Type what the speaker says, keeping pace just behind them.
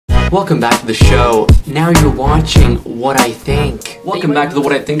Welcome back to the show. Now you're watching What I Think. Welcome back to the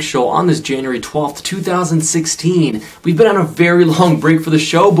What I Think show on this January 12th, 2016. We've been on a very long break for the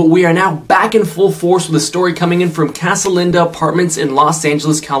show, but we are now back in full force with a story coming in from Casa Apartments in Los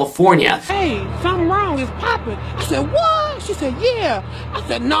Angeles, California. Hey, something wrong, it's popping. I said, what? She said, yeah. I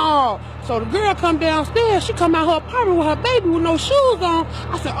said, no. So the girl come downstairs, she come out her apartment with her baby with no shoes on.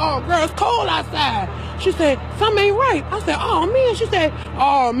 I said, oh, girl, it's cold outside. She said, something ain't right. I said, oh, man. She said,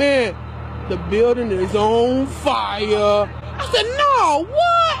 oh, man, the building is on fire. I said, no,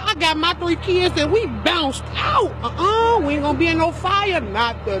 what? I got my 3 kids and we bounced out. We ain't gonna be in no fire,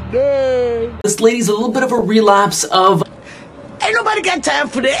 not today. This lady's a little bit of a relapse of... Ain't nobody got time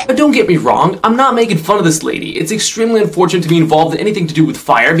for that. But don't get me wrong, I'm not making fun of this lady. It's extremely unfortunate to be involved in anything to do with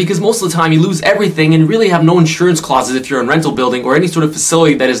fire because most of the time you lose everything and really have no insurance clauses if you're in a rental building or any sort of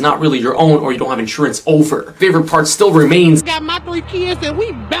facility that is not really your own or you don't have insurance over. Favorite part still remains. Got my 3 kids and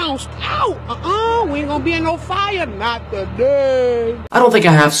we bounced out. We ain't gonna be in no fire, not today. I don't think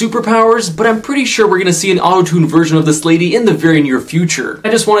I have superpowers, but I'm pretty sure we're gonna see an auto-tune version of this lady in the very near future.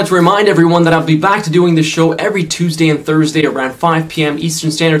 I just wanted to remind everyone that I'll be back to doing this show every Tuesday and Thursday around 5 p.m. Eastern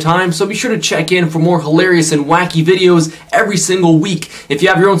Standard Time, so be sure to check in for more hilarious and wacky videos every single week. If you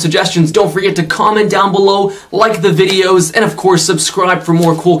have your own suggestions, don't forget to comment down below, like the videos, and of course subscribe for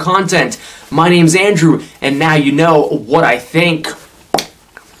more cool content. My name's Andrew, and now you know what I think.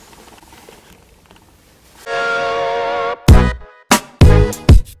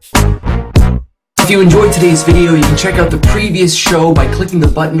 If you enjoyed today's video, you can check out the previous show by clicking the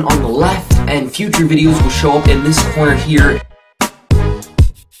button on the left, and future videos will show up in this corner here.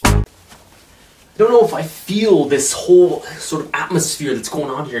 I don't know if I feel this whole sort of atmosphere that's going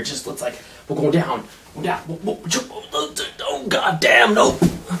on here. It just looks like we're going down. Oh, god damn, no. I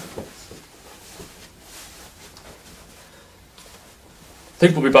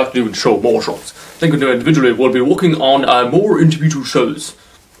think we'll be back doing more shows. I think individually we'll be working on more individual shows.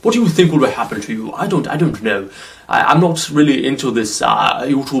 What do you think will happen to you? I don't know. I'm not really into this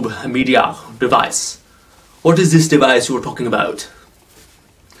YouTube media device. What is this device you were talking about?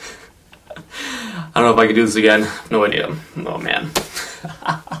 I don't know if I can do this again. No idea. Oh man.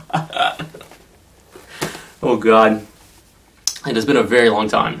 Oh god. It has been a very long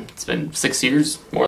time. It's been 6 years, more